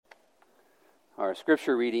Our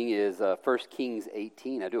scripture reading is 1 Kings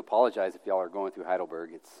 18. I do apologize if y'all are going through Heidelberg.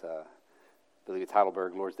 I believe it's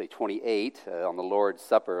Heidelberg, Lord's Day 28, on the Lord's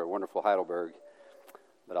Supper, wonderful Heidelberg.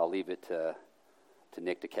 But I'll leave it to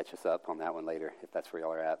Nick to catch us up on that one later, if that's where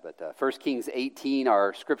y'all are at. But 1 Kings 18,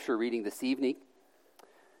 our scripture reading this evening.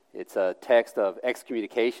 It's a text of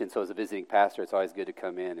excommunication, so as a visiting pastor, it's always good to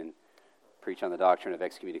come in and preach on the doctrine of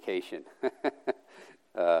excommunication.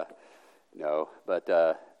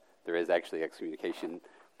 There is actually excommunication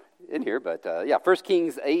in here, but 1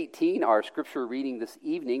 Kings 18, our scripture reading this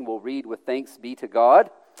evening, we'll read with thanks be to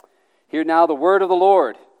God. Hear now the word of the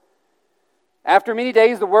Lord. After many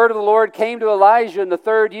days the word of the Lord came to Elijah in the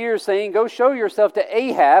 3rd year, saying, Go show yourself to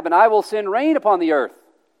Ahab, and I will send rain upon the earth.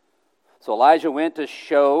 So Elijah went to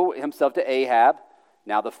show himself to Ahab.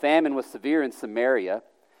 Now the famine was severe in Samaria,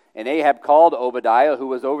 and Ahab called Obadiah, who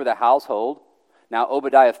was over the household. Now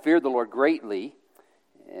Obadiah feared the Lord greatly,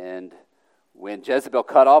 and when Jezebel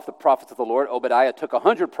cut off the prophets of the Lord, Obadiah took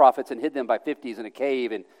 100 prophets and hid them by 50s in a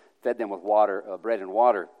cave and fed them with bread and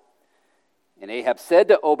water. And Ahab said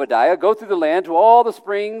to Obadiah, Go through the land to all the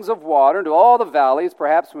springs of water and to all the valleys.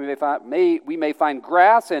 Perhaps we may find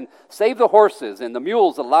grass, and save the horses and the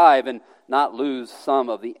mules alive and not lose some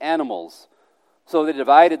of the animals. So they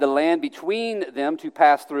divided the land between them to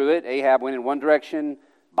pass through it. Ahab went in one direction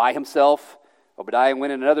by himself. Obadiah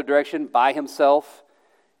went in another direction by himself.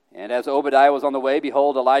 And as Obadiah was on the way,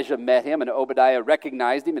 behold, Elijah met him, and Obadiah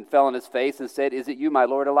recognized him and fell on his face and said, Is it you, my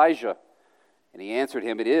lord Elijah? And he answered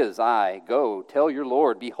him, It is I. Go, tell your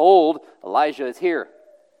Lord, behold, Elijah is here.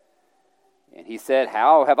 And he said,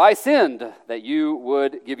 How have I sinned that you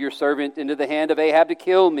would give your servant into the hand of Ahab to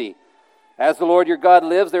kill me? As the Lord your God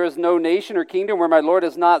lives, there is no nation or kingdom where my Lord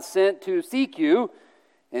is not sent to seek you.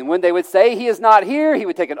 And when they would say, He is not here, he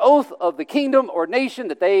would take an oath of the kingdom or nation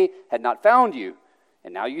that they had not found you.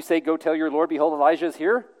 And now you say, Go tell your Lord, behold, Elijah is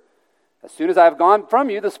here. As soon as I have gone from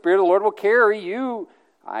you, the Spirit of the Lord will carry you,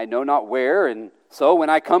 I know not where. And so when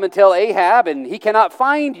I come and tell Ahab, and he cannot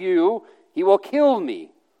find you, he will kill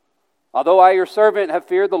me. Although I, your servant, have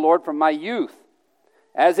feared the Lord from my youth.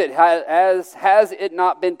 As has it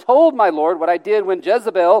not been told, my Lord, what I did when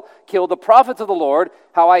Jezebel killed the prophets of the Lord,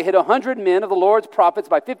 how I hid 100 men of the Lord's prophets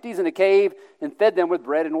by 50s in a cave and fed them with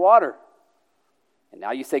bread and water. And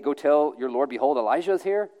now you say, Go tell your Lord, behold, Elijah is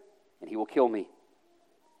here, and he will kill me.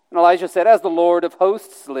 And Elijah said, As the Lord of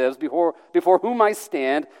hosts lives, before whom I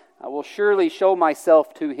stand, I will surely show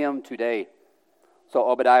myself to him today. So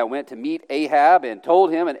Obadiah went to meet Ahab and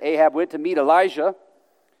told him, and Ahab went to meet Elijah.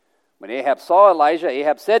 When Ahab saw Elijah,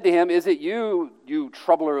 Ahab said to him, Is it you, you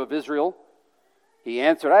troubler of Israel? He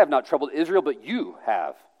answered, I have not troubled Israel, but you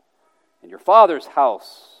have, and your father's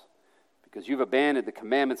house, because you've abandoned the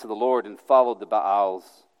commandments of the Lord and followed the Baals.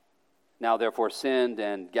 Now therefore send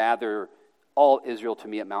and gather all Israel to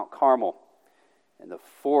me at Mount Carmel. And the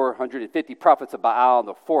 450 prophets of Baal and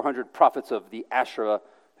the 400 prophets of the Asherah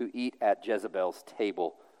who eat at Jezebel's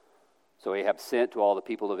table. So Ahab sent to all the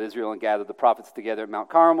people of Israel and gathered the prophets together at Mount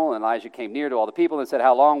Carmel. And Elijah came near to all the people and said,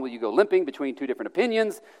 How long will you go limping between two different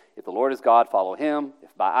opinions? If the Lord is God, follow him.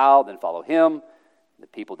 If Baal, then follow him. And the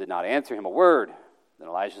people did not answer him a word. Then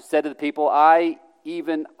Elijah said to the people, I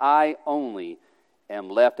only, am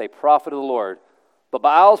left a prophet of the Lord. But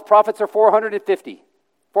Baal's prophets are 450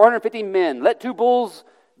 men. Let 2 bulls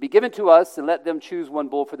be given to us, and let them choose 1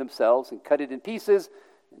 bull for themselves, and cut it in pieces,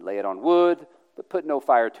 and lay it on wood, but put no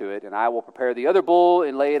fire to it. And I will prepare the other bull,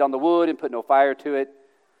 and lay it on the wood, and put no fire to it.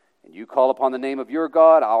 And you call upon the name of your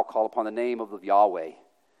God, I'll call upon the name of Yahweh.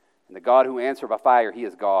 And the God who answered by fire, he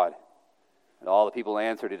is God. And all the people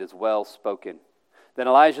answered, It is well spoken. Then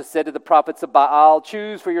Elijah said to the prophets of Baal,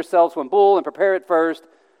 Choose for yourselves 1 bull and prepare it first,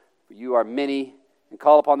 for you are many, and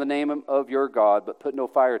call upon the name of your God, but put no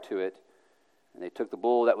fire to it. And they took the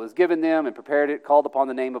bull that was given them and prepared it, called upon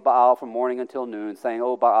the name of Baal from morning until noon, saying,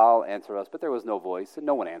 O Baal, answer us. But there was no voice, and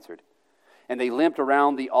no one answered. And they limped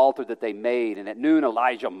around the altar that they made, and at noon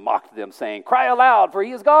Elijah mocked them, saying, Cry aloud, for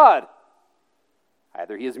he is God.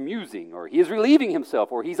 Either he is musing, or he is relieving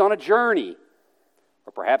himself, or he's on a journey.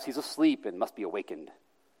 Or perhaps he's asleep and must be awakened.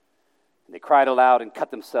 And they cried aloud and cut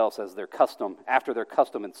themselves after their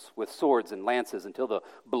custom, and with swords and lances, until the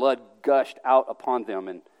blood gushed out upon them.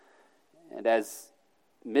 And as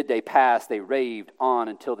midday passed, they raved on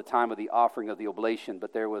until the time of the offering of the oblation.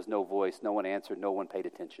 But there was no voice, no one answered, no one paid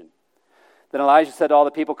attention. Then Elijah said to all the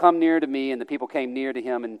people, Come near to me. And the people came near to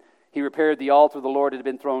him, and he repaired the altar of the Lord that had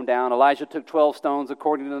been thrown down. Elijah took 12 stones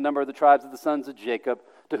according to the number of the tribes of the sons of Jacob,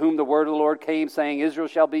 to whom the word of the Lord came, saying, Israel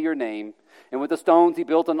shall be your name. And with the stones he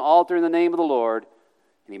built an altar in the name of the Lord.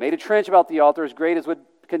 And he made a trench about the altar as great as would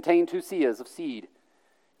contain 2 seahs of seed.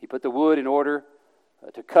 He put the wood in order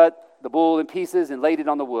to cut the bull in pieces and laid it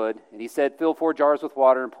on the wood. And he said, fill 4 jars with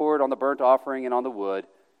water and pour it on the burnt offering and on the wood.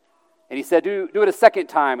 And he said, do it a second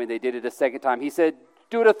time, and they did it a second time. He said,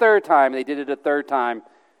 do it a third time, and they did it a third time.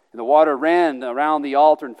 And the water ran around the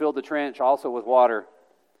altar and filled the trench also with water.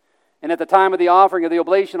 And at the time of the offering of the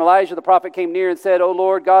oblation, Elijah the prophet came near and said, O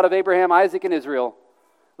Lord, God of Abraham, Isaac, and Israel,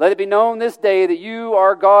 let it be known this day that you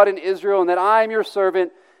are God in Israel, and that I am your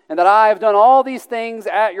servant, and that I have done all these things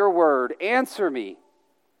at your word. Answer me,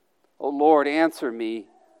 O Lord, answer me,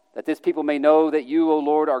 that this people may know that you, O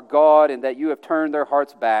Lord, are God, and that you have turned their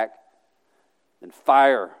hearts back. Then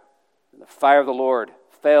the fire of the Lord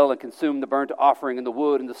fell and consumed the burnt offering and the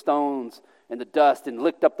wood and the stones and the dust and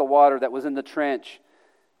licked up the water that was in the trench.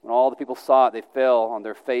 When all the people saw it, they fell on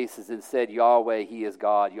their faces and said, Yahweh, He is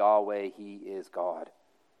God. Yahweh, He is God.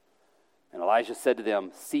 And Elijah said to them,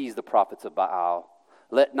 seize the prophets of Baal.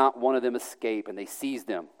 Let not one of them escape. And they seized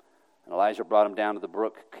them. And Elijah brought them down to the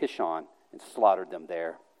brook Kishon and slaughtered them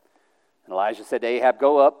there. And Elijah said to Ahab,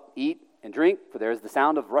 go up, eat and drink, for there is the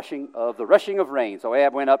sound of the rushing of rain. So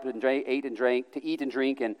Ahab went up and ate and drank, to eat and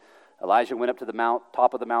drink, and Elijah went up to the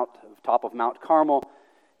top of Mount Carmel.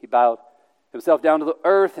 He bowed himself down to the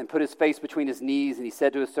earth and put his face between his knees, and he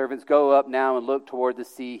said to his servants, go up now and look toward the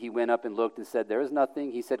sea. He went up and looked and said, there is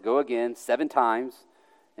nothing. He said, go again 7 times.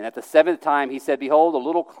 And at the 7th time he said, behold, a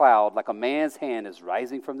little cloud like a man's hand is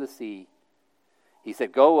rising from the sea. He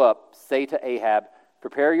said, go up, say to Ahab,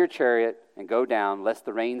 prepare your chariot and go down, lest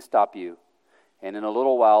the rain stop you. And in a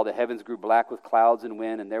little while the heavens grew black with clouds and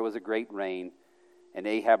wind, and there was a great rain. And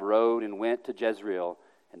Ahab rode and went to Jezreel,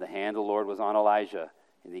 and the hand of the Lord was on Elijah.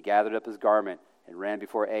 And he gathered up his garment and ran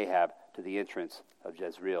before Ahab to the entrance of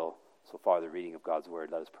Jezreel. So far the reading of God's word.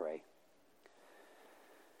 Let us pray.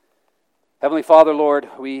 Heavenly Father, Lord,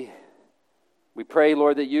 we pray,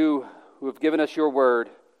 Lord, that you who have given us your word,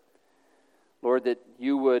 Lord, that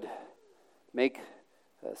you would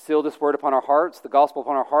seal this word upon our hearts, the gospel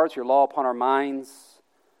upon our hearts, your law upon our minds,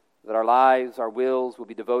 that our lives, our wills will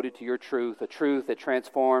be devoted to your truth, a truth that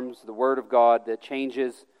transforms, the word of God that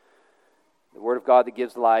changes, the word of God that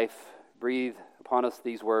gives life. Breathe upon us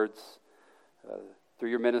these words through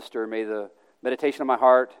your minister. May the meditation of my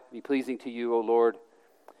heart be pleasing to you, O Lord.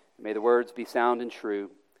 May the words be sound and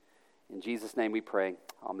true. In Jesus' name we pray.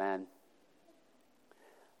 Amen.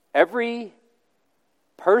 Every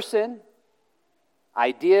person,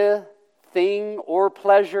 idea, thing, or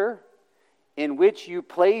pleasure in which you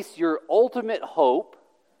place your ultimate hope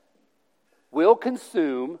will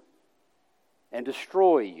consume and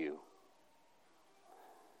destroy you.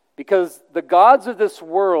 Because the gods of this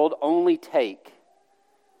world only take.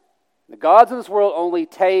 The gods of this world only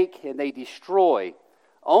take and they destroy.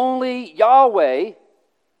 Only Yahweh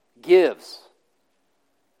gives.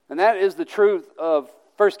 And that is the truth of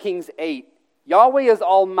 1 Kings 8. Yahweh is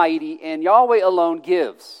almighty and Yahweh alone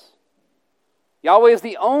gives. Yahweh is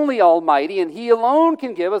the only almighty and He alone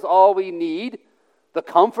can give us all we need, the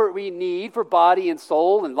comfort we need for body and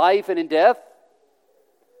soul and life and in death.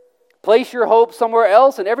 Place your hope somewhere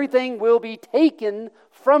else and everything will be taken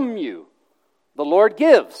from you. The Lord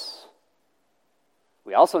gives.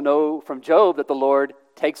 We also know from Job that the Lord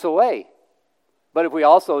takes away. But if we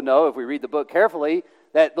also know, if we read the book carefully,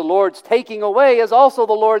 that the Lord's taking away is also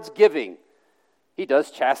the Lord's giving. He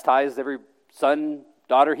does chastise every son,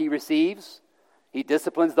 daughter He receives. He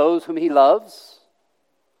disciplines those whom He loves.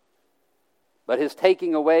 But His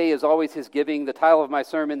taking away is always His giving. The title of my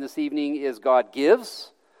sermon this evening is God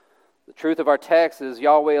Gives. The truth of our text is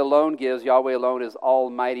Yahweh alone gives. Yahweh alone is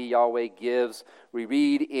almighty. Yahweh gives. We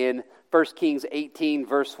read in 1 Kings 18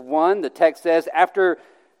 verse 1, the text says, after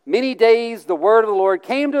many days the word of the Lord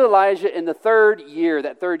came to Elijah in the 3rd year.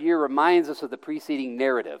 That 3rd year reminds us of the preceding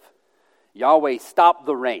narrative. Yahweh stopped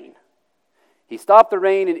the rain. He stopped the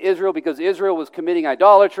rain in Israel because Israel was committing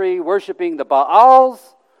idolatry, worshiping the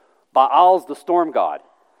Baals. Baal's the storm god.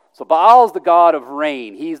 So Baal's the god of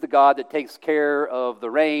rain. He's the god that takes care of the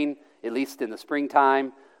rain, at least in the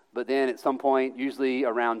springtime. But then at some point, usually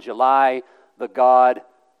around July, the god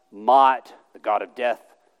Mot, the god of death,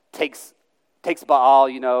 takes Baal,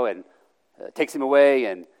 and takes him away,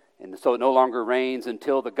 and so it no longer rains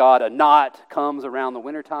until the god Anat comes around the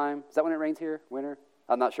wintertime. Is that when it rains here? Winter?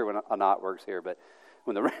 I'm not sure when Anat works here, but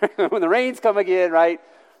when the rains come again, right?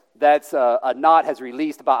 That's Anat has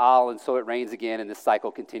released Baal, and so it rains again, and this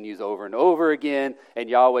cycle continues over and over again. And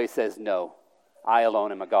Yahweh says, "No, I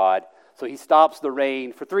alone am a God." So He stops the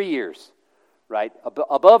rain for 3 years, right?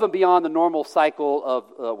 Above and beyond the normal cycle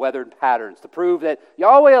of weather patterns to prove that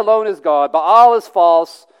Yahweh alone is God. Baal is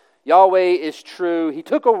false. Yahweh is true. He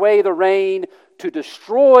took away the rain to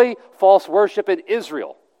destroy false worship in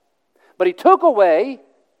Israel. But he took away,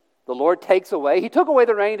 the Lord takes away, he took away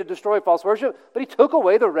the rain to destroy false worship, but he took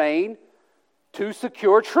away the rain to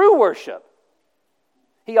secure true worship.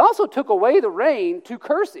 He also took away the rain to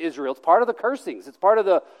curse Israel. It's part of the cursings. It's part of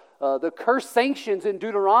the curse sanctions in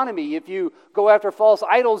Deuteronomy. If you go after false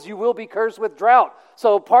idols, you will be cursed with drought.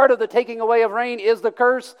 So part of the taking away of rain is the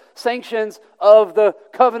curse sanctions of the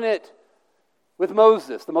covenant with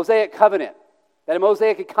Moses, the Mosaic covenant, that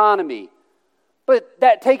Mosaic economy. But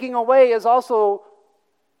that taking away is also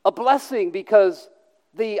a blessing because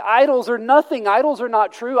the idols are nothing. Idols are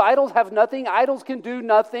not true. Idols have nothing. Idols can do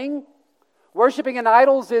nothing. Worshipping in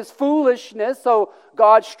idols is foolishness, so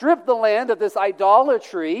God stripped the land of this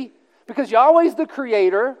idolatry because Yahweh's the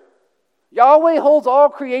creator. Yahweh holds all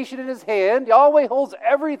creation in his hand. Yahweh holds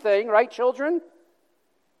everything, right, children?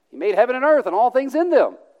 He made heaven and earth and all things in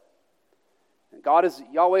them. And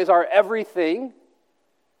Yahweh is our everything.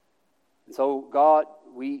 And so God,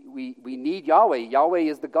 we need Yahweh. Yahweh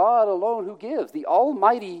is the God alone who gives, the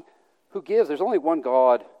Almighty who gives. There's only one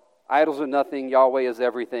God. Idols are nothing. Yahweh is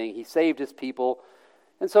everything. He saved his people.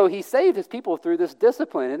 And so he saved his people through this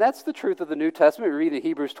discipline. And that's the truth of the New Testament. We read in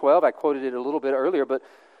Hebrews 12. I quoted it a little bit earlier, but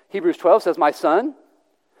Hebrews 12 says, "My son,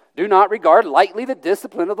 do not regard lightly the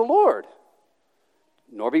discipline of the Lord,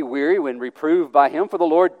 nor be weary when reproved by him. For the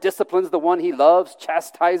Lord disciplines the one he loves,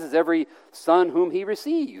 chastises every son whom he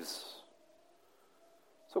receives."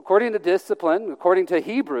 So according to discipline, according to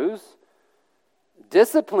Hebrews,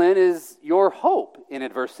 discipline is your hope in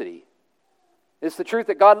adversity. It's the truth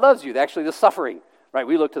that God loves you. Actually, the suffering, right?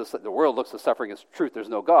 We look to the world looks to suffering as truth. There's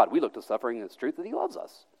no God. We look to suffering as truth that he loves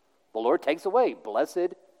us. The Lord takes away.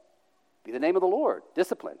 Blessed be the name of the Lord.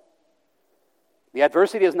 Discipline. The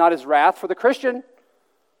adversity is not his wrath for the Christian.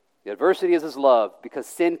 The adversity is his love because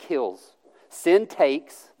sin kills. Sin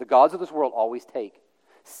takes. The gods of this world always take.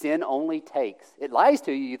 Sin only takes. It lies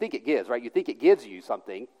to you. You think it gives, right? You think it gives you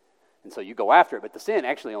something. And so you go after it, but the sin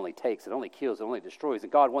actually only takes, it only kills, it only destroys.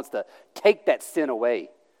 And God wants to take that sin away.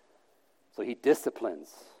 So he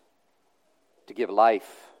disciplines to give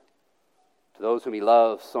life to those whom he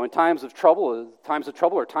loves. So in times of trouble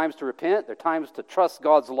are times to repent. They're times to trust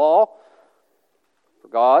God's law. For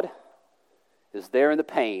God is there in the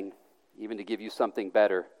pain, even to give you something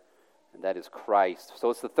better, and that is Christ. So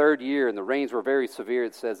it's the third year, and the rains were very severe,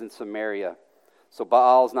 it says, in Samaria. So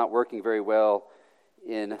Baal's not working very well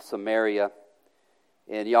in Samaria,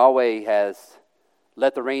 and Yahweh has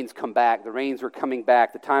let the rains come back. The rains were coming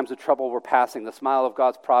back. The times of trouble were passing. The smile of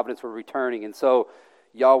God's providence were returning, and so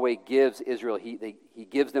Yahweh gives Israel, he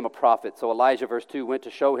gives them a prophet. So Elijah, verse 2, went to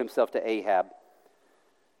show himself to Ahab.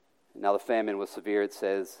 And now the famine was severe, it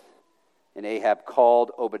says, and Ahab called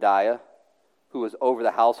Obadiah, who was over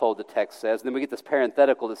the household, the text says. And then we get this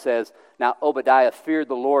parenthetical that says, now Obadiah feared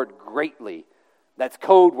the Lord greatly. That's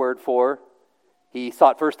code word for he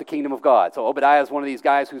sought first the kingdom of God. So Obadiah is one of these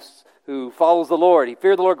guys who follows the Lord. He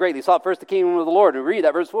feared the Lord greatly. He sought first the kingdom of the Lord. And we read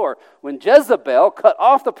that verse 4. When Jezebel cut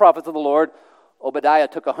off the prophets of the Lord, Obadiah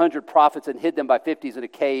took 100 prophets and hid them by 50s in a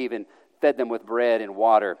cave and fed them with bread and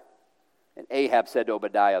water. And Ahab said to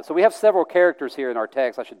Obadiah. So we have several characters here in our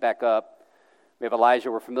text. I should back up. We have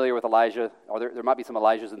Elijah. We're familiar with Elijah. Or there might be some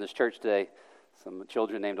Elijahs in this church today. Some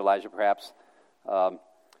children named Elijah, perhaps.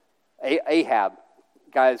 Ahab.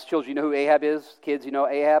 Guys, children, you know who Ahab is? Kids, you know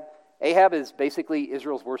Ahab? Ahab is basically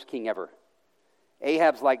Israel's worst king ever.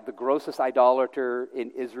 Ahab's like the grossest idolater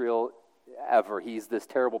in Israel ever. He's this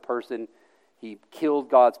terrible person. He killed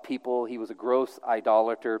God's people. He was a gross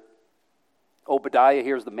idolater. Obadiah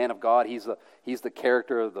here is the man of God. He's the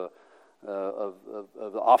character of the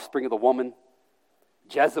offspring of the woman.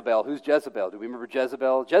 Jezebel. Who's Jezebel? Do we remember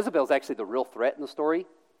Jezebel? Jezebel's actually the real threat in the story.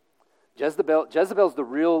 Jezebel's the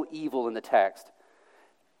real evil in the text.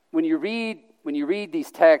 When you read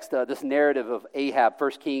these texts, this narrative of Ahab,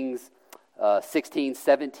 1 Kings 16,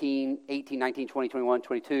 17, 18, 19, 20, 21,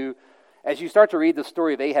 22, as you start to read the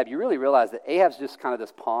story of Ahab, you really realize that Ahab's just kind of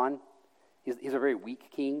this pawn. He's a very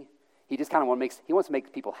weak king. He just kind of wants to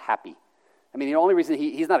make people happy. I mean, the only reason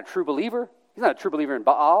he's not a true believer, he's not a true believer in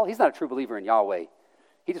Baal, he's not a true believer in Yahweh.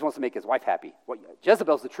 He just wants to make his wife happy.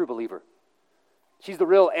 Jezebel's the true believer. She's the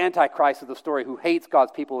real antichrist of the story who hates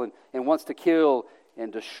God's people and wants to kill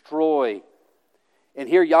and destroy. And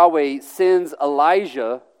here Yahweh sends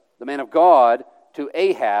Elijah, the man of God, to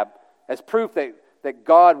Ahab as proof that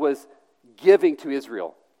God was giving to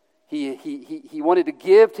Israel. He wanted to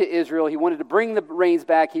give to Israel. He wanted to bring the rains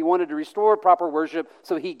back. He wanted to restore proper worship.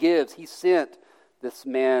 So he gives. He sent this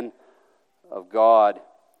man of God.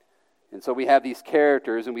 And so we have these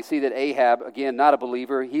characters, and we see that Ahab, again, not a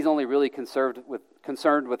believer, he's only really concerned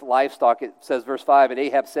with livestock. It says, verse 5, and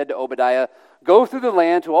Ahab said to Obadiah, go through the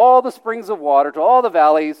land to all the springs of water, to all the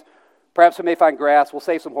valleys. Perhaps we may find grass. We'll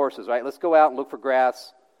save some horses, right? Let's go out and look for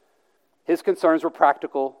grass. His concerns were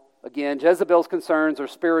practical. Again, Jezebel's concerns are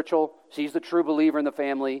spiritual. She's the true believer in the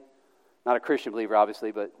family. Not a Christian believer,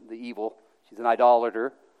 obviously, but the evil. She's an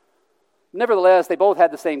idolater. Nevertheless, they both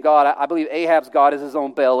had the same God. I believe Ahab's God is his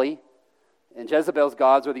own belly, and Jezebel's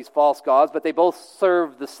gods are these false gods, but they both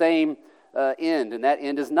serve the same end, and that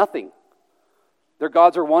end is nothing. Their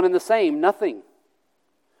gods are one and the same, nothing.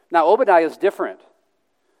 Now, Obadiah is different.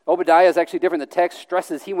 Obadiah is actually different. The text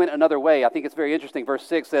stresses he went another way. I think it's very interesting. Verse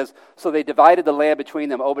 6 says, so they divided the land between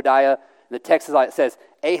them. Obadiah, the text says,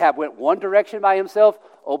 Ahab went one direction by himself,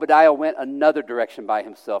 Obadiah went another direction by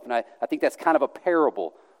himself. And I think that's kind of a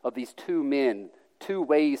parable of these two men, two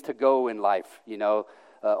ways to go in life, you know.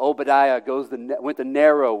 Obadiah went the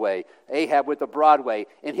narrow way. Ahab went the broad way.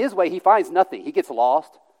 In his way, he finds nothing. He gets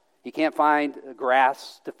lost. He can't find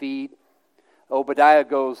grass to feed. Obadiah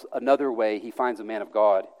goes another way. He finds a man of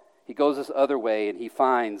God. He goes this other way, and he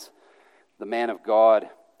finds the man of God.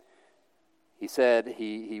 He said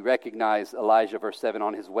he recognized Elijah, verse 7,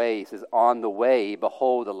 on his way. He says, on the way,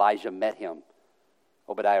 behold, Elijah met him.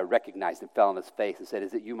 Obadiah recognized him, fell on his face, and said,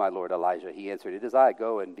 is it you, my lord Elijah? He answered, it is I.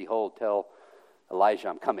 Go and behold, tell Elijah,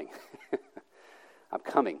 I'm coming. I'm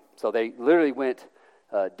coming. So they literally went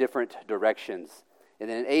different directions. And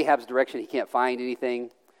then in Ahab's direction, he can't find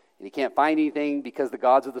anything. And he can't find anything because the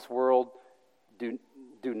gods of this world do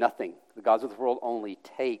nothing. The gods of this world only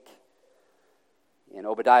take. And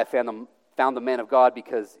Obadiah found the man of God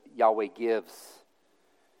because Yahweh gives.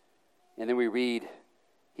 And then we read,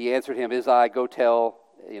 he answered him, is I, go tell,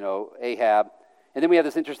 Ahab. And then we have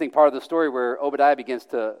this interesting part of the story where Obadiah begins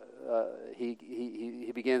to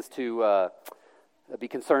he begins to be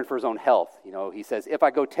concerned for his own health. He says, if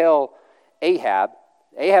I go tell Ahab,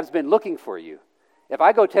 Ahab's been looking for you. If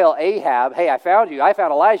I go tell Ahab, hey, I found you, I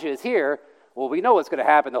found Elijah is here, well, we know what's going to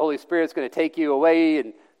happen. The Holy Spirit's going to take you away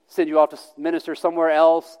and send you off to minister somewhere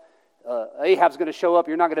else. Ahab's going to show up,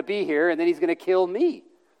 you're not going to be here, and then he's going to kill me.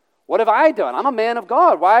 What have I done? I'm a man of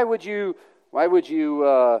God. Why would you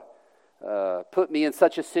put me in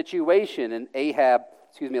such a situation? And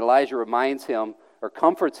Elijah reminds him or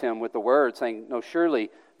comforts him with the word, saying, no, surely,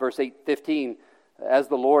 verse 8:15, as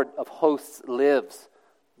the Lord of hosts lives,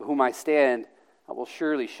 whom I stand, I will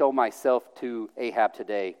surely show myself to Ahab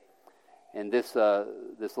today. And this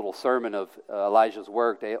little sermon of Elijah's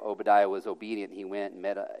work, Obadiah was obedient. He went and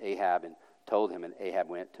met Ahab and told him, and Ahab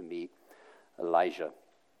went to meet Elijah.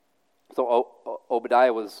 So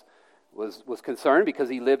Obadiah was concerned because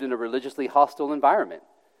he lived in a religiously hostile environment.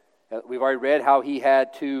 We've already read how he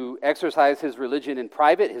had to exercise his religion in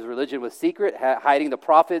private. His religion was secret, hiding the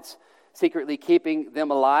prophets, secretly keeping them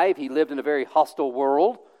alive. He lived in a very hostile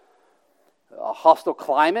world, a hostile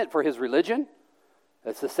climate for his religion.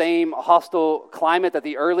 It's the same hostile climate that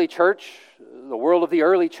the early church, the world of the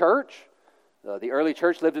early church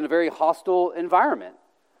lived in a very hostile environment.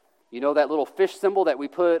 You know that little fish symbol that we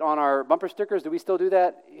put on our bumper stickers? Do we still do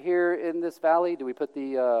that here in this valley? Do we put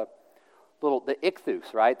the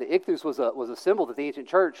ichthus, right? The ichthus was a symbol that the ancient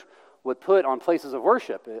church would put on places of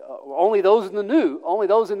worship. Only those in the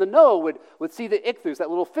know would see the ichthus, that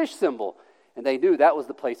little fish symbol, and they knew that was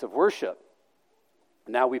the place of worship.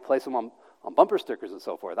 And now we place them on bumper stickers and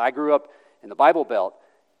so forth. I grew up in the Bible Belt,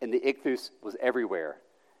 and the ichthus was everywhere.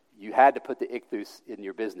 You had to put the ichthus in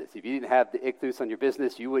your business. If you didn't have the ichthus on your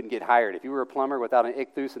business, you wouldn't get hired. If you were a plumber without an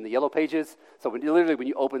ichthus in the yellow pages, so when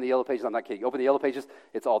you open the yellow pages, I'm not kidding, you open the yellow pages,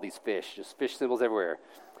 it's all these fish, just fish symbols everywhere.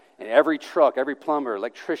 And every truck, every plumber,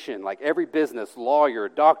 electrician, like every business, lawyer,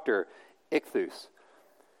 doctor, ichthus.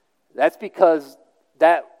 That's because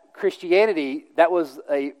that Christianity, that was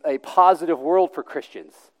a positive world for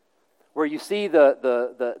Christians. Where you see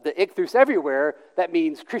the ichthus everywhere, that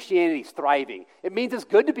means Christianity's thriving. It means it's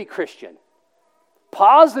good to be Christian.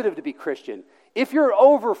 Positive to be Christian. If you're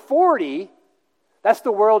over 40, that's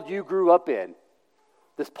the world you grew up in.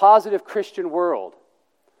 This positive Christian world.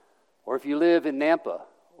 Or if you live in Nampa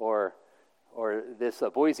or this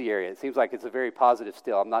Boise area, it seems like it's a very positive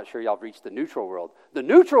still. I'm not sure y'all have reached the neutral world. The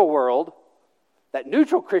neutral world, that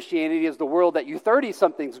neutral Christianity is the world that you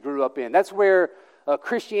 30-somethings grew up in. That's where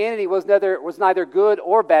Christianity was neither good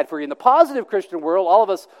or bad for you. In the positive Christian world, all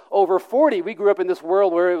of us over 40, we grew up in this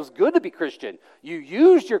world where it was good to be Christian. You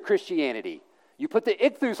used your Christianity. You put the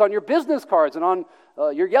ichthus on your business cards and on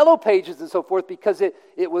your yellow pages and so forth because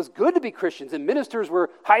it was good to be Christians, and ministers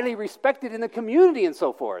were highly respected in the community and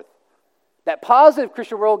so forth. That positive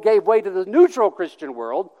Christian world gave way to the neutral Christian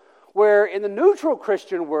world Where in the neutral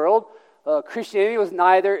Christian world, Christianity was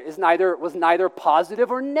neither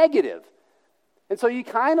positive or negative. And so you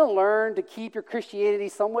kind of learn to keep your Christianity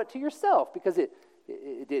somewhat to yourself because it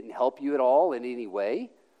didn't help you at all in any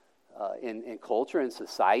way in culture and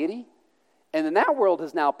society. And then that world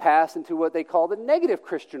has now passed into what they call the negative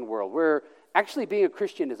Christian world, where actually being a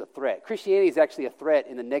Christian is a threat. Christianity is actually a threat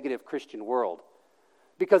in the negative Christian world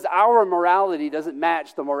because our morality doesn't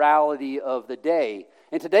match the morality of the day.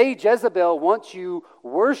 And today, Jezebel wants you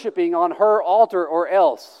worshiping on her altar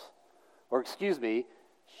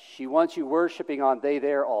she wants you worshiping on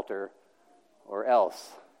their altar or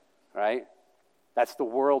else, right? That's the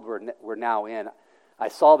world we're now in. I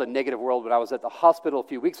saw the negative world when I was at the hospital a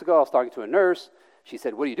few weeks ago. I was talking to a nurse. She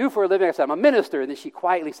said, "What do you do for a living?" I said, "I'm a minister." And then she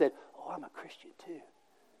quietly said, "Oh, I'm a Christian too."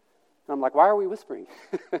 And I'm like, why are we whispering?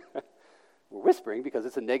 We're whispering because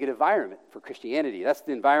it's a negative environment for Christianity. That's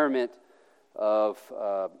the environment of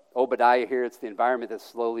Obadiah here. It's the environment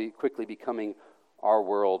that's quickly becoming our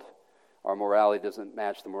world. Our morality doesn't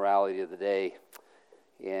match the morality of the day.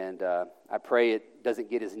 And I pray it doesn't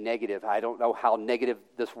get as negative. I don't know how negative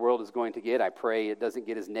this world is going to get. I pray it doesn't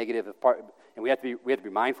get as negative. And we have to be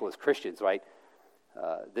mindful as Christians, right?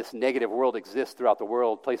 This negative world exists throughout the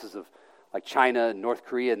world, places like China and North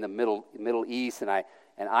Korea and the Middle East. And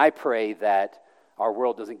I pray that our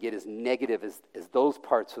world doesn't get as negative as those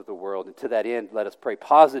parts of the world. And to that end, let us pray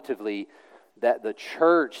positively that the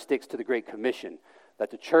church sticks to the Great Commission,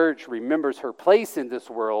 that the church remembers her place in this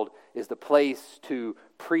world is the place to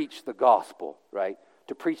preach the gospel, right?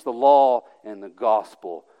 To preach the law and the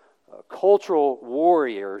gospel. Cultural war,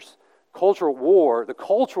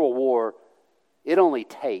 it only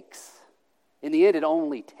takes. In the end, it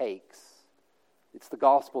only takes. It's the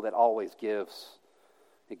gospel that always gives.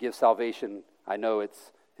 It gives salvation. I know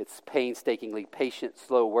it's painstakingly patient,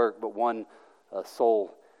 slow work, but one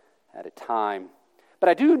soul at a time. But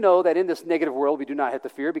I do know that in this negative world, we do not have to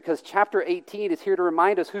fear because chapter 18 is here to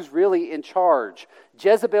remind us who's really in charge.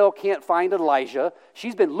 Jezebel can't find Elijah.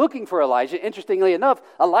 She's been looking for Elijah. Interestingly enough,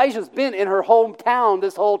 Elijah's been in her hometown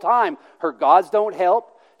this whole time. Her gods don't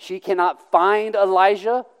help. She cannot find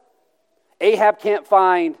Elijah. Ahab can't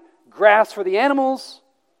find grass for the animals.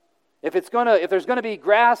 If there's going to be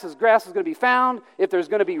grass is going to be found. If there's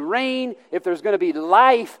going to be rain, if there's going to be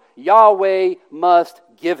life, Yahweh must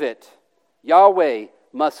give it. Yahweh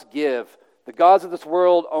must give. The gods of this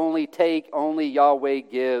world only take, only Yahweh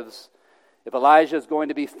gives. If Elijah is going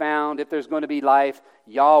to be found, if there's going to be life,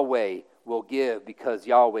 Yahweh will give because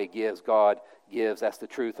Yahweh gives, God gives. That's the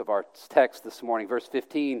truth of our text this morning. Verse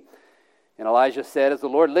 15, and Elijah said, "As the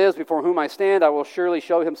Lord lives before whom I stand, I will surely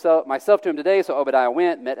show myself to him today." So Obadiah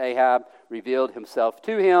went, met Ahab, revealed himself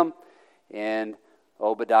to him, and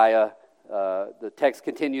Obadiah the text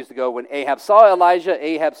continues to go, when Ahab saw Elijah,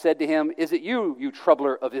 Ahab said to him, "Is it you, you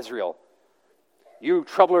troubler of Israel?" You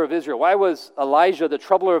troubler of Israel. Why was Elijah the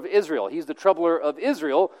troubler of Israel? He's the troubler of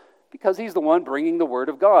Israel because he's the one bringing the word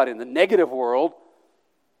of God. In the negative world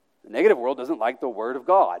doesn't like the word of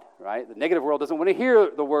God, right? The negative world doesn't want to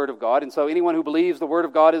hear the word of God, and so anyone who believes the word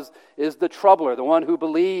of God is the troubler. The one who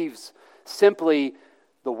believes simply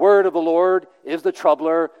the word of the Lord is the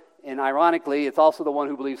troubler. And ironically, it's also the one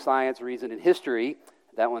who believes science, reason, and history.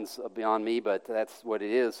 That one's beyond me, but that's what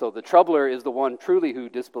it is. So the troubler is the one truly who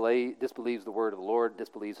disbelieves the word of the Lord,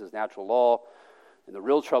 disbelieves his natural law. And the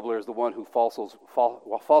real troubler is the one who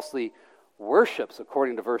falsely worships,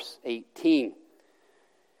 according to verse 18.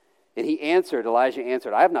 And Elijah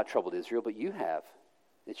answered, "I have not troubled Israel, but you have.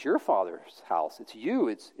 It's your father's house. It's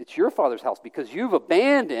your father's house, because you've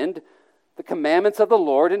abandoned the commandments of the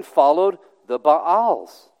Lord and followed the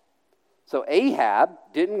Baals." So Ahab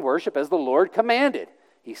didn't worship as the Lord commanded.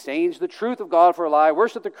 He exchanged the truth of God for a lie,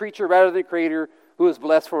 worshiped the creature rather than the Creator, who is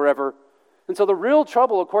blessed forever. And so the real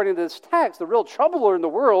trouble, according to this text, the real troubler in the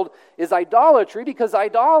world is idolatry, because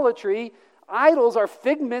idols are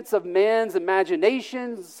figments of man's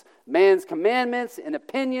imaginations, man's commandments and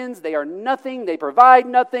opinions. They are nothing. They provide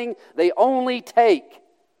nothing. They only take.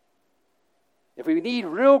 If we need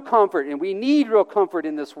real comfort, and we need real comfort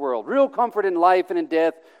in this world, real comfort in life and in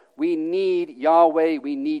death, we need Yahweh.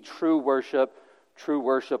 We need true worship. True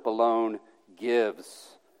worship alone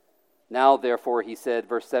gives. Now, therefore, he said,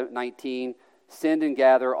 verse 19, "Send and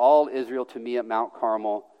gather all Israel to me at Mount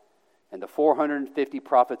Carmel, and the 450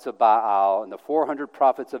 prophets of Baal, and the 400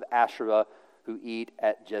 prophets of Asherah who eat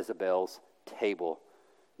at Jezebel's table."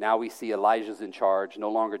 Now we see Elijah's in charge, no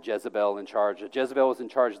longer Jezebel in charge. Jezebel was in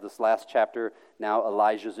charge of this last chapter. Now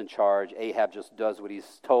Elijah's in charge. Ahab just does what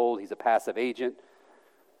he's told. He's a passive agent.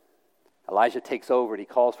 Elijah takes over and he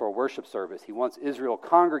calls for a worship service. He wants Israel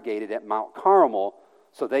congregated at Mount Carmel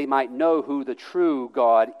so they might know who the true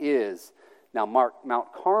God is. Now,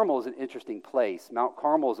 Mount Carmel is an interesting place. Mount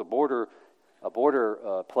Carmel is a border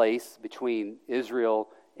place between Israel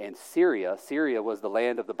and Syria. Syria was the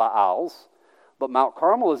land of the Baals. But Mount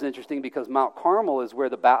Carmel is interesting because Mount Carmel is where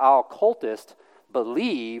the Baal cultists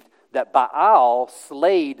believed that Baal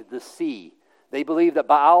slayed the sea. They believed that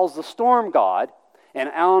Baal's the storm god, and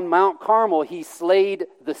on Mount Carmel he slayed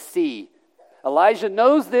the sea. Elijah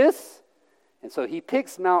knows this, and so he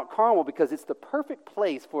picks Mount Carmel because it's the perfect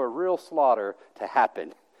place for a real slaughter to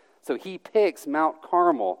happen. So he picks Mount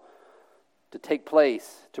Carmel to take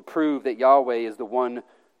place to prove that Yahweh is the one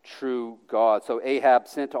true God. So Ahab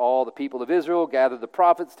sent to all the people of Israel, gathered the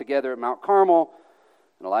prophets together at Mount Carmel,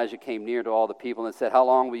 and Elijah came near to all the people and said, "How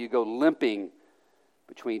long will you go limping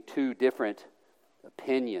between two different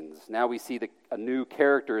opinions?" Now we see a new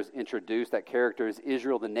character is introduced. That character is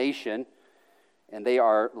Israel, the nation, and they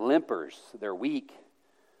are limpers. They're weak.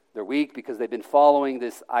 They're weak because they've been following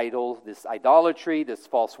this idolatry, this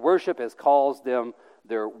false worship has caused them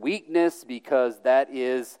their weakness, because that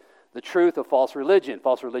is the truth of false religion.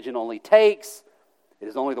 False religion only takes. It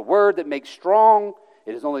is only the word that makes strong.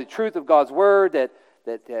 It is only the truth of God's word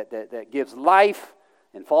that gives life.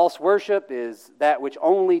 And false worship is that which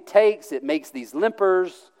only takes. It makes these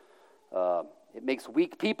limpers. It makes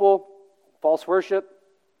weak people. False worship,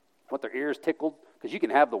 want their ears tickled. Because you can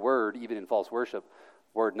have the word, even in false worship,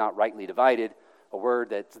 word not rightly divided, a word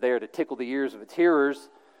that's there to tickle the ears of its hearers,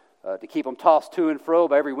 to keep them tossed to and fro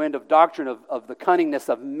by every wind of doctrine of the cunningness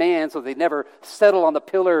of man, so they never settle on the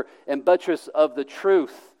pillar and buttress of the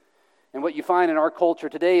truth. And what you find in our culture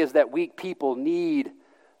today is that weak people need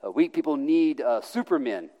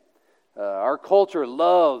supermen. Our culture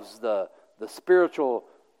loves the spiritual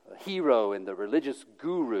hero and the religious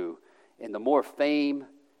guru, and the more fame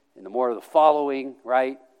and the more of the following,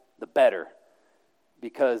 right, the better.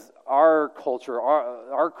 Because our culture,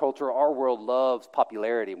 our world loves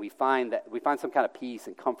popularity, and we find some kind of peace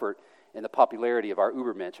and comfort in the popularity of our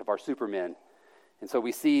Ubermensch, of our supermen. And so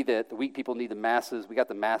we see that the weak people need the masses. We got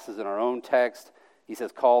the masses in our own text. He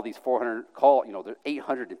says, there's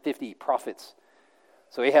 850 prophets.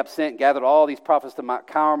 So Ahab sent and gathered all these prophets to Mount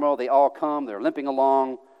Carmel. They all come. They're limping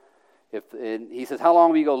along. And he says, "How long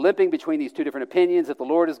will you go limping between these two different opinions? If the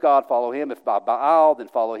Lord is God, follow him. If Baal, then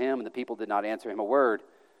follow him." And the people did not answer him a word.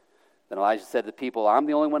 Then Elijah said to the people, "I'm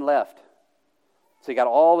the only one left." So you got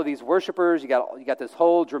all of these worshipers. You got this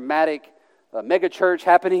whole dramatic mega church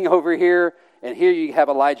happening over here. And here you have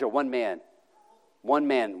Elijah, one man,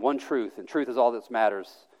 one truth. And truth is all that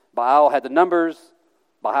matters. Baal had the numbers.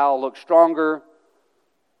 Baal looked stronger.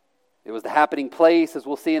 It was the happening place, as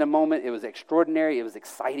we'll see in a moment. It was extraordinary. It was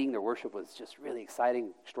exciting. Their worship was just really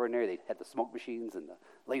exciting, extraordinary. They had the smoke machines and the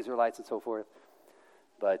laser lights and so forth.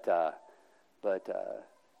 But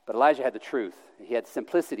Elijah had the truth. He had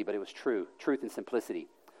simplicity, but it was true. Truth and simplicity.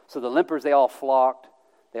 So the limpers, they all flocked.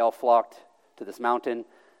 They all flocked to this mountain.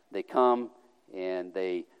 They come and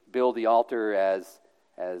they build the altar as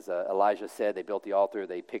Elijah said. They built the altar.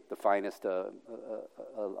 They picked the finest.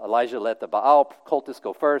 Elijah let the Baal cultists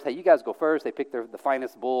go first. "Hey, you guys go first." They pick the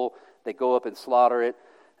finest bull. They go up and slaughter it.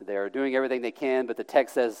 They're doing everything they can, but the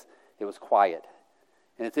text says it was quiet.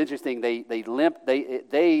 And it's interesting. They limp.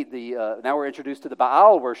 Now we're introduced to the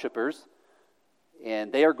Baal worshipers,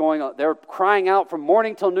 and they're crying out from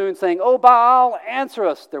morning till noon, saying, "Oh Baal, answer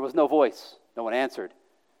us." There was no voice. No one answered.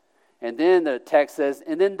 And then the text says,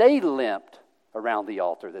 and then they limped around the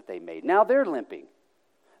altar that they made. Now they're limping.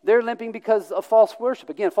 They're limping because of false worship.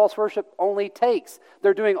 Again, false worship only takes.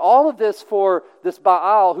 They're doing all of this for this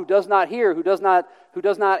Baal who does not hear, who does not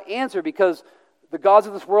answer, because the gods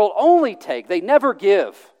of this world only take. They never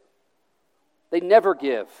give. They never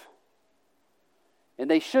give.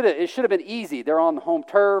 And it should have been easy. They're on the home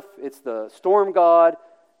turf. It's the storm god,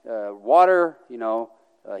 water,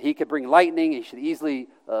 he could bring lightning. He should easily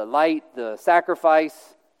light the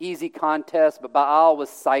sacrifice. Easy contest, but Baal was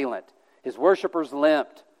silent. His worshipers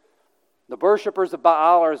limped. The worshipers of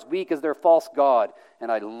Baal are as weak as their false god.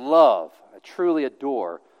 And I truly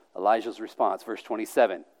adore Elijah's response. Verse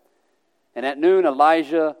 27. "And at noon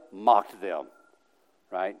Elijah mocked them."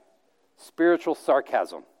 Right? Spiritual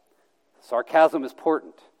sarcasm. Sarcasm is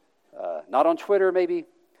important. Not on Twitter maybe,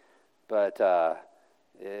 but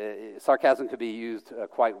sarcasm could be used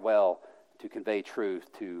quite well to convey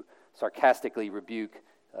truth, to sarcastically rebuke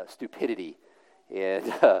stupidity,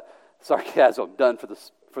 and sarcasm done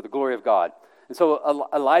for the glory of God. And so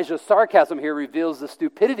Elijah's sarcasm here reveals the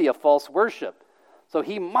stupidity of false worship. So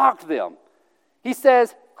he mocked them. He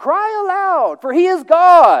says, "Cry aloud, for he is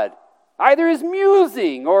God. Either he's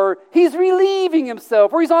musing, or he's relieving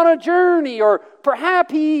himself, or he's on a journey, or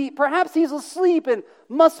perhaps he's asleep and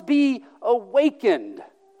must be awakened.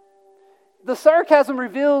 The sarcasm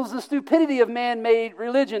reveals the stupidity of man-made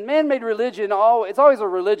religion. Man-made religion, it's always a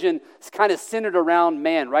religion kind of centered around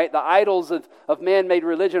man, right? The idols of man-made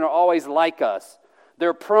religion are always like us.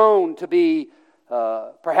 They're prone to be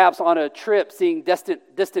perhaps on a trip seeing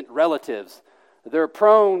distant relatives. They're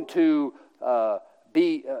prone to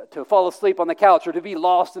fall asleep on the couch or to be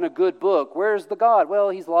lost in a good book. Where's the God? Well,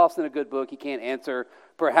 he's lost in a good book. He can't answer.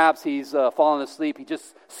 Perhaps he's fallen asleep. He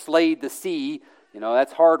just slayed the sea.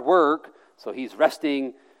 That's hard work. So he's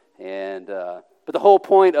resting. But the whole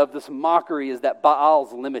point of this mockery is that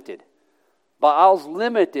Baal's limited. Baal's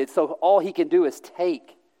limited, so all he can do is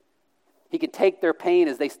take. He can take their pain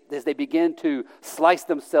as they begin to slice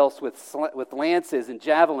themselves with lances and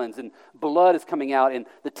javelins, and blood is coming out. And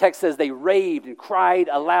the text says they raved and cried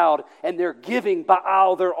aloud, and they're giving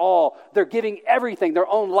Baal their all. They're giving everything, their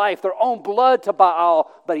own life, their own blood to Baal,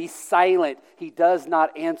 but he's silent. He does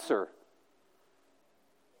not answer.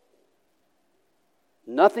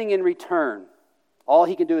 Nothing in return. All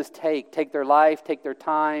he can do is take their life, take their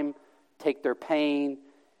time, take their pain,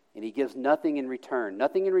 and he gives nothing in return.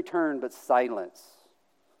 Nothing in return but silence.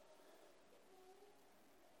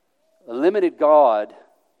 A limited God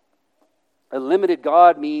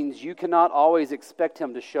means you cannot always expect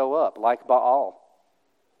him to show up like Baal.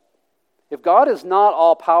 If God is not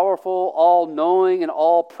all-powerful, all-knowing, and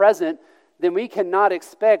all-present, then we cannot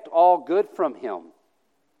expect all good from him.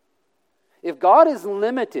 If God is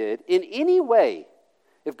limited in any way,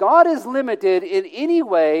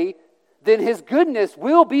 then his goodness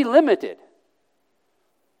will be limited.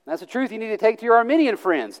 That's the truth you need to take to your Arminian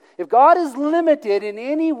friends. If God is limited in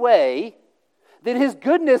any way, then his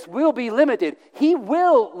goodness will be limited. He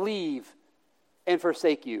will leave and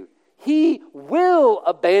forsake you. He will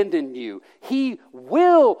abandon you. He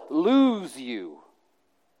will lose you.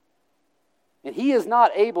 And he is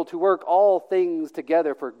not able to work all things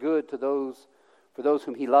together for good to those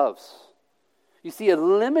whom he loves. You see, a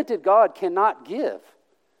limited God cannot give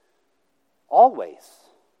always.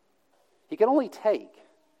 He can only take.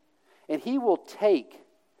 And he will take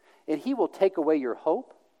away your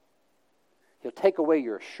hope. He'll take away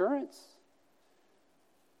your assurance.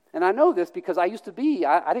 And I know this because I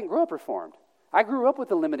didn't grow up Reformed. I grew up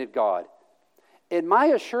with a limited God. And my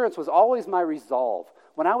assurance was always my resolve.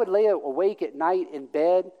 When I would lay awake at night in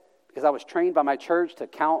bed, because I was trained by my church to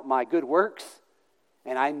count my good works,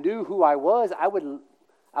 and I knew who I was, I would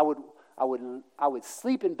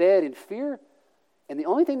sleep in bed in fear, and the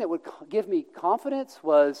only thing that would give me confidence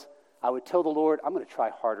was I would tell the Lord, I'm going to try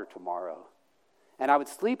harder tomorrow. And I would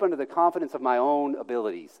sleep under the confidence of my own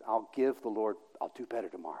abilities. I'll do better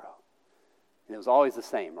tomorrow. And it was always the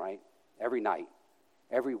same, right? Every night,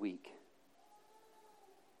 every week.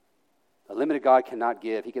 A limited God cannot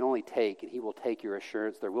give. He can only take, and he will take your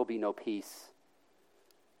assurance. There will be no peace.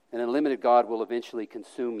 And a limited God will eventually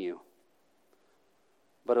consume you.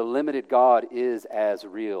 But a limited God is as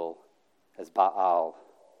real as Baal.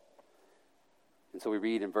 And so we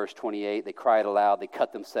read in verse 28, they cried aloud, they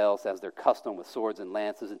cut themselves as their custom with swords and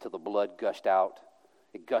lances until the blood gushed out.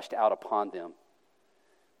 It gushed out upon them.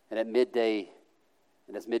 And as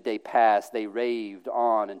midday passed, they raved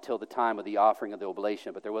on until the time of the offering of the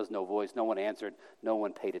oblation, but there was no voice, no one answered, no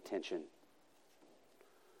one paid attention.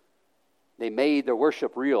 They made their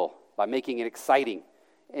worship real by making it exciting.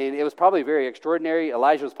 And it was probably very extraordinary.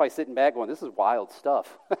 Elijah was probably sitting back going, this is wild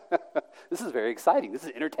stuff. This is very exciting. This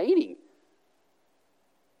is entertaining.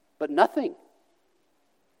 But nothing.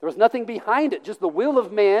 There was nothing behind it, just the will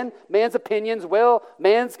of man, man's opinions,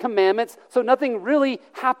 man's commandments. So nothing really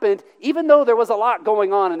happened, even though there was a lot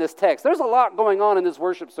going on in this text. There's a lot going on in this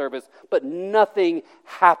worship service, but nothing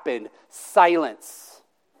happened. Silence.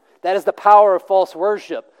 That is the power of false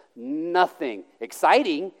worship. Nothing.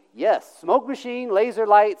 Exciting, yes. Smoke machine, laser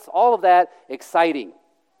lights, all of that, exciting.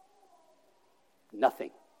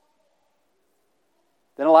 Nothing.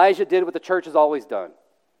 Then Elijah did what the church has always done.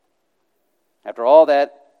 After all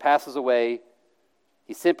that passes away,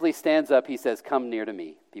 he simply stands up. He says, come near to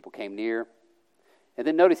me. People came near. And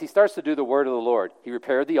then notice he starts to do the word of the Lord. He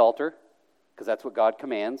repaired the altar, because that's what God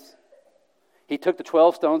commands. He took the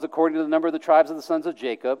 12 stones according to the number of the tribes of the sons of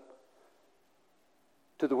Jacob,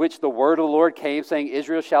 to which the word of the Lord came, saying,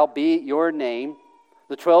 Israel shall be your name.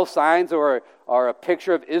 The 12 signs are a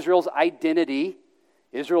picture of Israel's identity.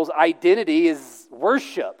 Israel's identity is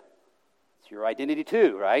worship. It's your identity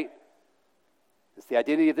too, right? It's the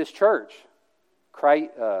identity of this church,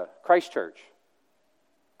 Christ Church.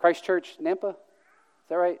 Christ Church, Nampa? Is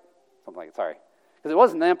that right? Something like it, sorry. Because it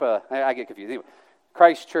wasn't Nampa. I get confused. Anyway,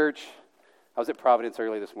 Christ Church. I was at Providence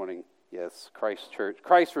early this morning. Yes, Christ Church.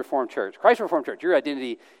 Christ Reformed Church. Christ Reformed Church. Your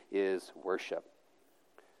identity is worship.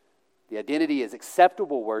 The identity is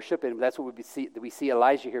acceptable worship, and that's what we see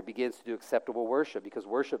Elijah here begins to do acceptable worship, because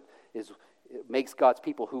worship it makes God's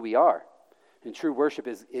people who we are. And true worship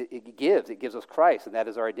it gives us Christ, and that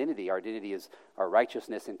is our identity. Our identity is our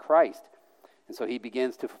righteousness in Christ. And so he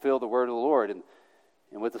begins to fulfill the word of the Lord. And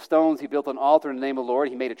with the stones, he built an altar in the name of the Lord.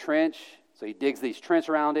 He made a trench. So he digs these trench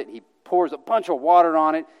around it. He pours a bunch of water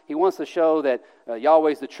on it. He wants to show that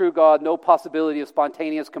Yahweh is the true God. No possibility of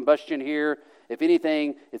spontaneous combustion here. If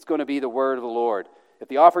anything, it's going to be the word of the Lord. If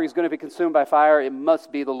the offering is going to be consumed by fire, it must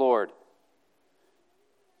be the Lord.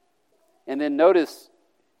 And then notice,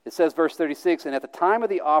 it says, verse 36, and at the time of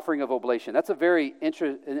the offering of oblation. That's a very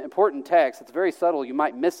important text. It's very subtle. You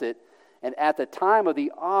might miss it. And at the time of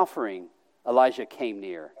the offering, Elijah came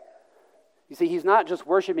near. You see, he's not just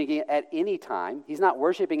worshiping at any time. He's not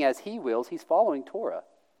worshiping as he wills. He's following Torah.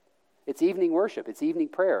 It's evening worship. It's evening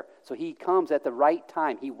prayer. So he comes at the right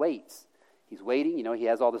time. He waits. He's waiting. He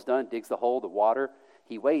has all this done, digs the hole, the water.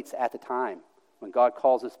 He waits at the time when God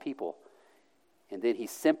calls his people. And then he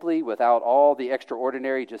simply, without all the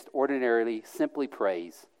extraordinary, just ordinarily, simply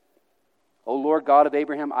prays. O Lord God of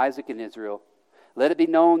Abraham, Isaac, and Israel, let it be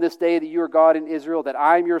known this day that you are God in Israel, that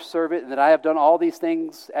I am your servant, and that I have done all these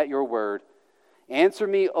things at your word. Answer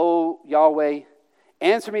me, O Yahweh.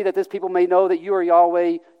 Answer me that this people may know that you are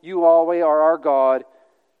Yahweh, you Yahweh are our God,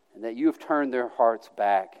 and that you have turned their hearts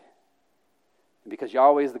back. And because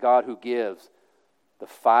Yahweh is the God who gives, the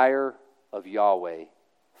fire of Yahweh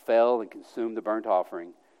fell and consumed the burnt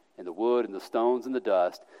offering, and the wood and the stones and the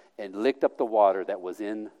dust, and licked up the water that was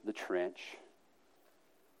in the trench.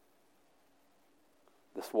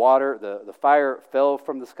 This water, the fire fell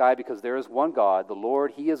from the sky because there is one God, the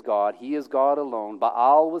Lord, He is God alone.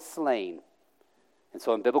 Baal was slain. And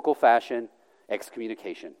so in biblical fashion,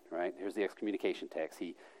 excommunication, right? Here's the excommunication text.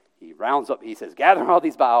 He rounds up, he says, gather all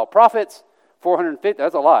these Baal prophets, 450,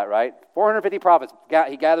 that's a lot, right? 450 prophets,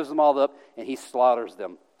 he gathers them all up, and he slaughters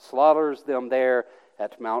them there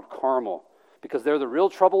at Mount Carmel. Because they're the real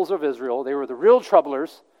troubles of Israel. They were the real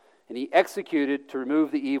troublers, and he executed to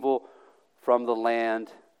remove the evil from the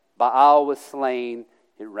land. Baal was slain.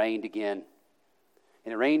 It rained again.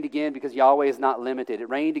 And it rained again because Yahweh is not limited. It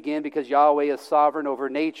rained again because Yahweh is sovereign over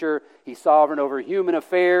nature. He's sovereign over human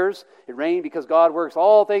affairs. It rained because God works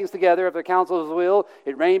all things together if the counsel of his will.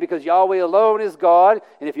 It rained because Yahweh alone is God.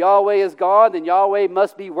 And if Yahweh is God, then Yahweh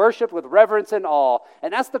must be worshipped with reverence and awe.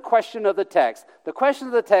 And that's the question of the text. The question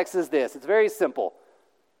of the text is this. It's very simple.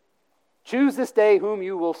 Choose this day whom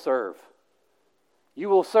you will serve. You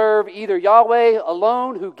will serve either Yahweh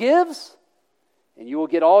alone who gives, and you will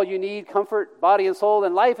get all you need, comfort, body and soul,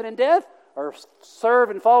 in life and in death, or serve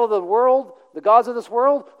and follow the world, the gods of this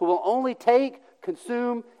world, who will only take,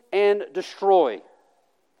 consume, and destroy.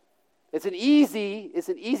 It's an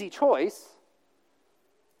easy choice,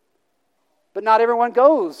 but not everyone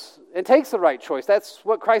goes and takes the right choice. That's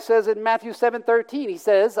what Christ says in Matthew 7:13. He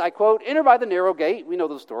says, I quote, enter by the narrow gate. We know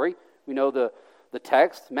the story. We know the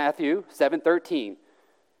text, Matthew 7:13.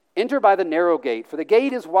 Enter by the narrow gate, for the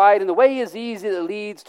gate is wide and the way is easy that leads